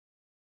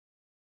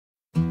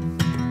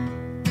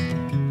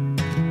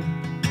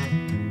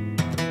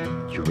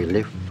will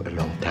live a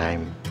long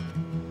time,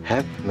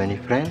 have many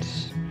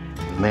friends,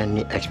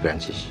 many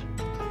experiences.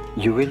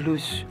 You will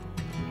lose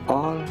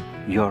all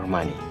your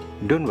money.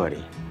 Don't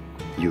worry,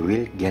 you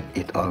will get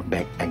it all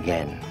back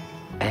again.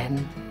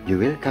 And you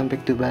will come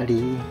back to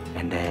Bali,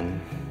 and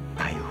then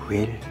I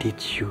will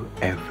teach you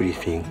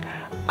everything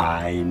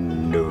I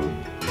know.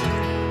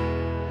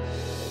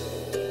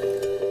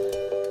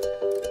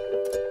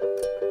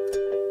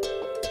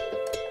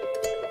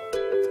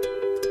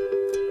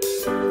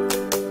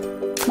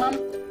 Mom,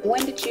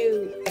 when did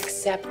you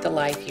accept the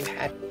life you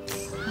had?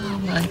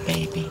 Oh, my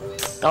baby.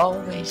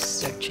 Always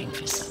searching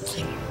for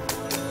something.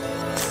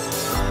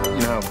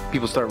 You know how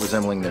people start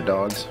resembling their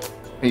dogs?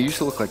 You used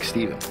to look like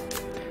Steven.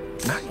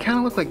 Now you kind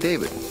of look like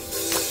David.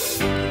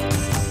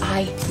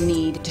 I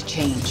need to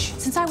change.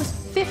 Since I was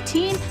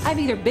 15, I've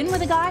either been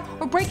with a guy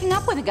or breaking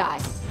up with a guy.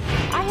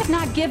 I have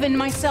not given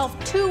myself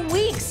 2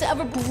 weeks of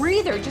a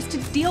breather just to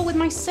deal with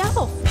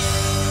myself.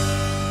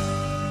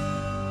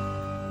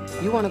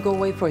 You want to go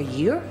away for a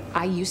year?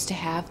 I used to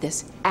have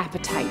this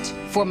appetite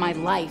for my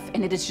life,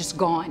 and it is just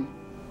gone.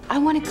 I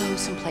want to go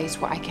someplace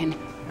where I can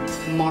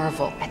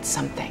marvel at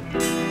something.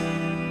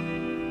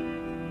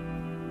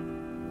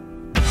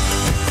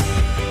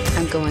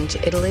 I'm going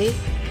to Italy,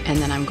 and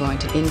then I'm going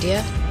to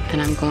India, and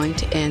I'm going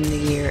to end the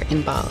year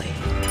in Bali.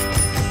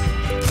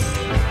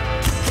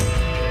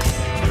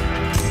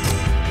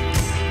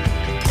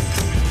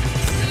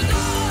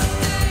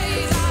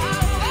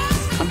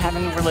 I'm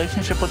having a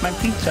relationship with my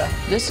pizza.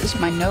 This is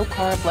my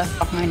no-carb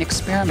left-behind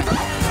experiment.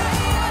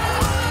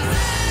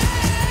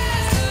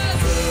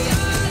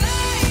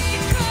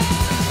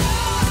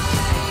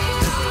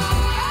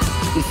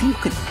 If you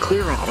could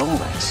clear out all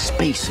that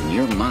space in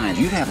your mind,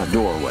 you'd have a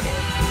doorway.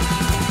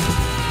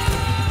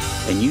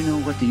 And you know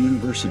what the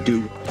universe would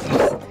do?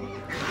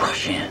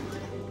 Rush in.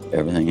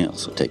 Everything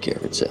else will take care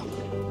of itself.